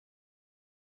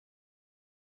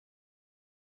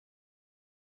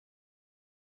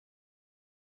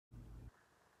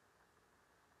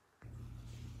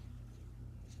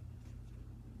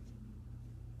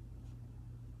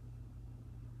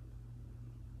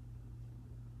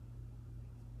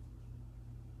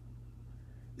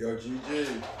Yo,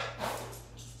 Gigi.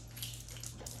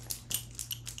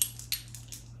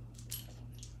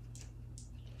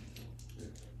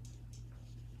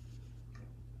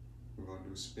 We're gonna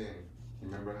do spin. You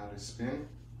remember how to spin?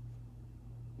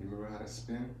 You remember how to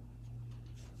spin?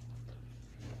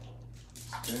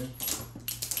 Spin.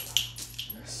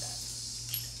 Yes.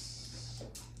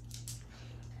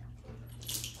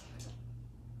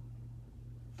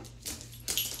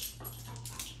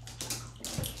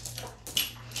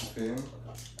 Spin.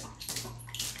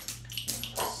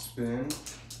 Spin.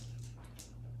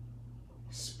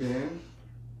 Spin.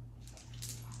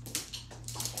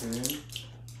 Spin.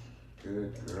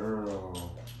 Good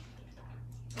girl.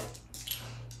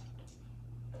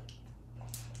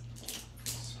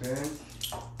 Spin.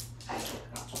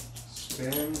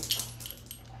 Spin.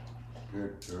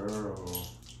 Good girl.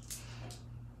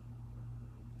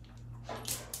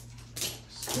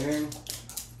 Spin.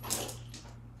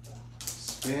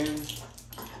 Spin.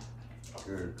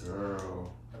 Good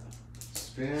girl.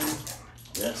 Spin.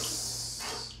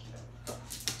 Yes.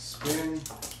 Spin.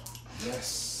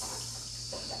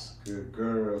 Yes. Good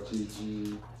girl,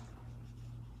 Gigi.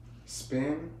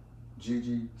 Spin.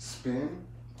 Gigi, spin.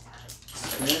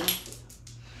 Spin.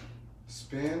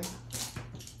 Spin.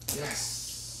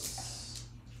 Yes.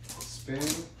 Spin.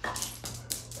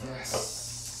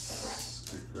 Yes.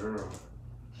 Good girl.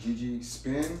 Gigi,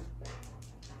 spin.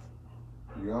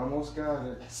 You almost got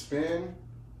it. Spin.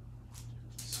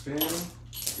 Spin.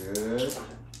 Good.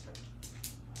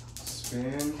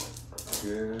 Spin.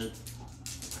 Good.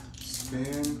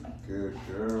 Spin. Good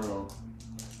girl.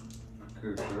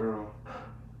 Good girl.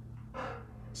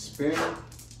 Spin.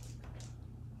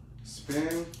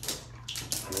 Spin.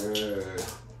 Good.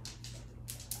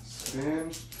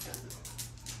 Spin.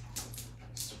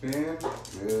 Spin.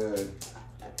 Good.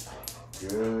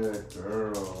 Good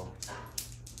girl.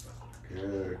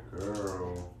 Good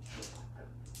girl.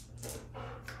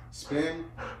 Spin.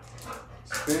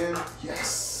 Spin. Yes.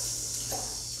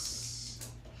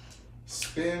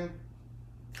 Spin.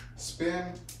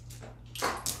 Spin.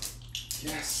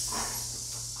 Yes.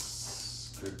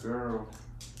 Good girl.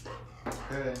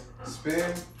 Okay.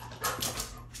 Spin.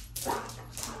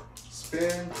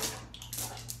 Spin.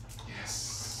 Yes.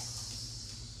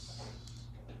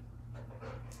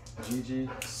 Gigi,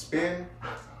 spin.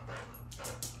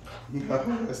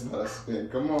 No, that's not a spin.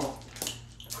 Come on.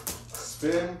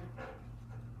 Spin.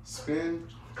 Spin.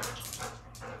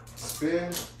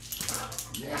 Spin.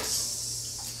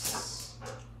 Yes.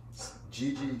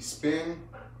 Gigi, spin.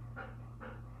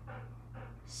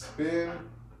 Spin.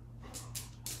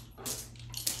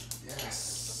 Yes.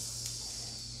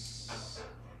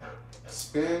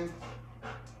 Spin.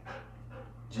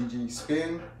 Gigi,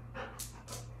 spin.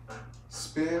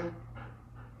 Spin.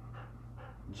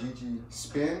 Gigi,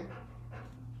 spin.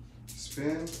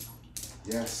 Spin.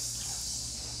 Yes.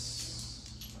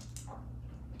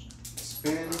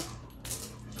 Spin.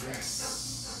 Yes.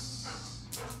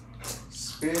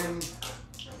 Spin.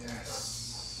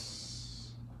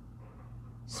 Yes.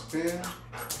 Spin.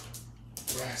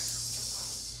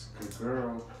 Yes. Good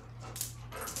girl.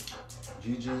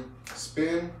 Gigi,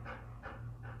 spin.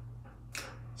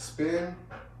 Spin.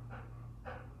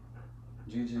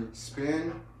 Gigi,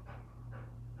 spin.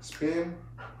 Spin.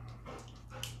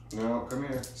 No, come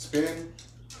here. Spin.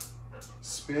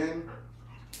 Spin.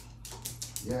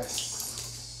 Yes.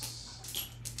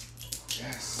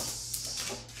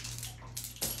 Yes.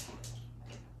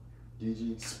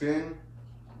 Gigi, spin.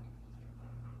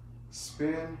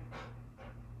 Spin.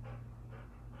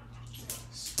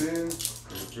 Spin.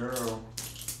 Good girl.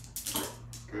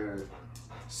 Good.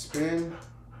 Spin.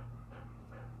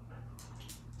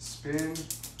 Spin.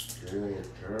 Good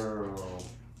girl.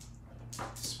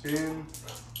 Spin.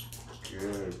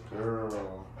 Good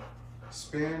girl.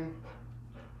 Spin.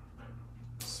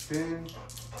 Spin.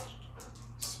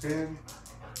 Spin.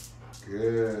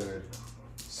 Good.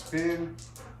 Spin.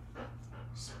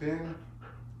 Spin.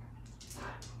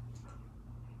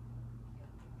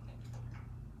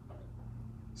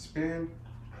 Spin.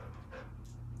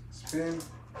 Spin.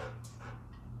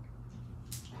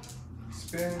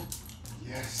 Spin.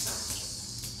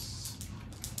 Yes.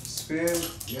 Spin.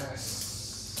 Yes.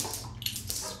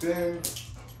 Spin.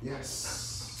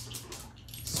 Yes.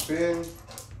 Spin.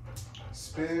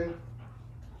 Spin.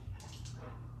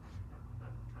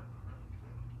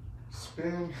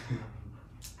 Spin.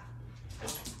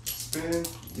 Spin.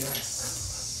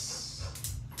 Yes.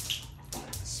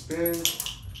 Spin.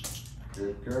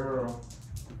 Good girl.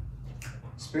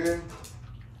 Spin.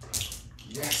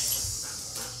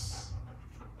 Yes.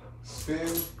 Spin.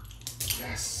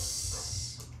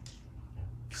 Yes.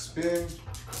 Spin.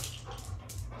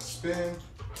 Spin.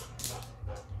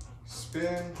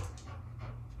 Spin.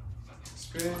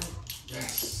 Spin.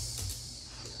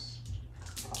 Yes.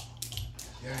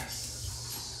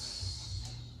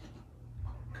 Yes.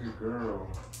 Good girl.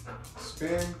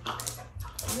 Spin.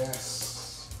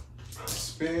 Yes.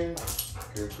 Spin.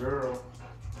 Good girl.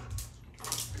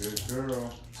 Good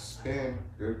girl. Spin.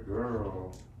 Good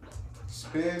girl.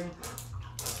 Spin.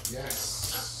 Yes.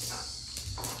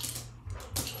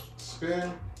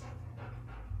 Spin.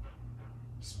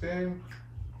 Spin.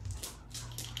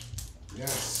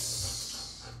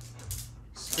 Yes.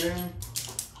 Spin.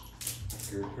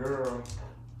 Good girl.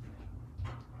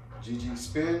 Gigi,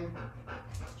 spin.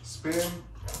 Spin.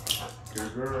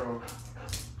 Good girl.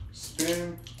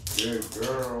 Spin. Good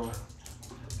girl.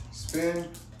 Spin.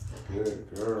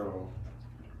 Good girl.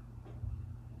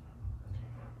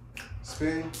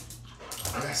 Spin.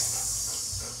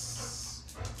 Yes.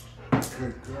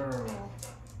 Good girl.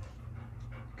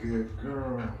 Good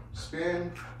girl.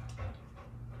 Spin.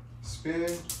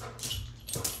 Spin.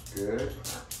 Good.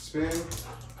 Spin.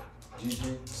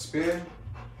 Gigi, spin.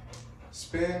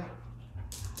 Spin.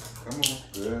 Come on.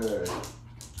 Good.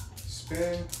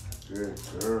 Spin. Good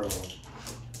girl.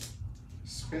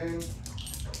 Spin.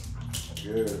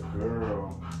 Good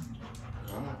girl.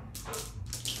 Come on.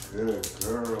 Good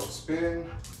girl. Spin.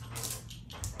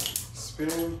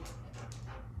 Spin.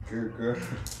 Good girl.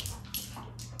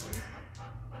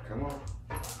 Come on.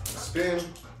 Spin.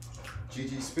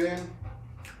 Gigi, spin.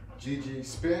 Gigi,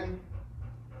 spin.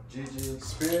 Gigi,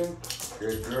 spin.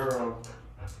 Good girl.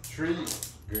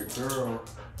 Treat. Good girl.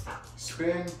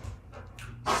 Spin.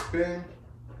 Spin.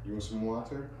 You want some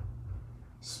water?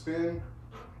 Spin.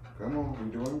 Come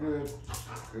on, you're doing good.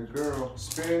 Good girl.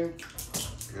 Spin.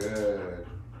 Good.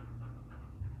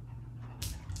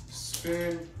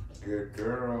 Spin. Good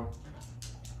girl.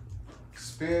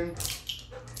 Spin.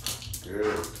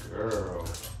 Good girl.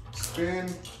 Spin.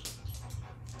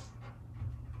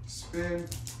 Spin.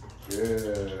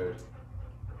 Good.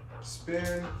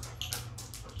 Spin.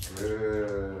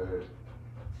 Good.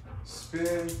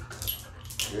 Spin.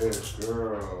 Good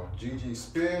girl. Gigi,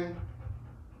 spin.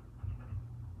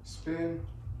 Spin.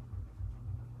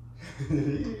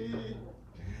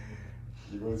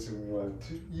 You want some water?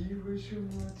 You want some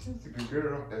water? Good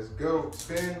girl. Let's go.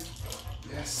 Spin.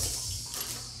 Yes.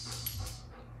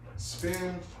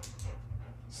 Spin.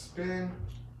 Spin.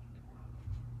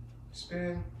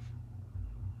 Spin.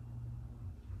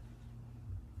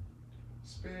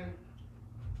 Spin.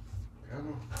 Come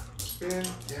on. Spin.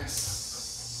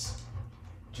 Yes.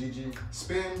 Gigi,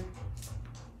 spin.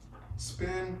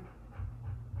 Spin.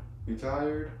 You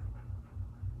tired?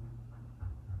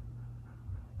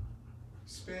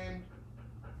 Spin.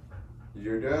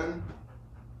 You're done?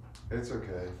 It's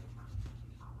okay.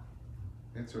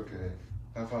 It's okay.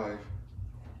 High five.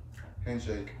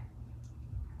 Handshake.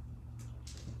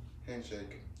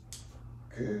 Handshake.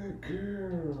 Good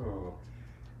girl.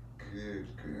 Good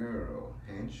girl.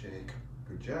 Handshake.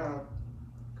 Good job.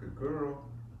 Good girl.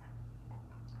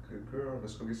 Good girl.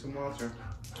 Let's go get some water.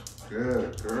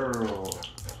 Good girl.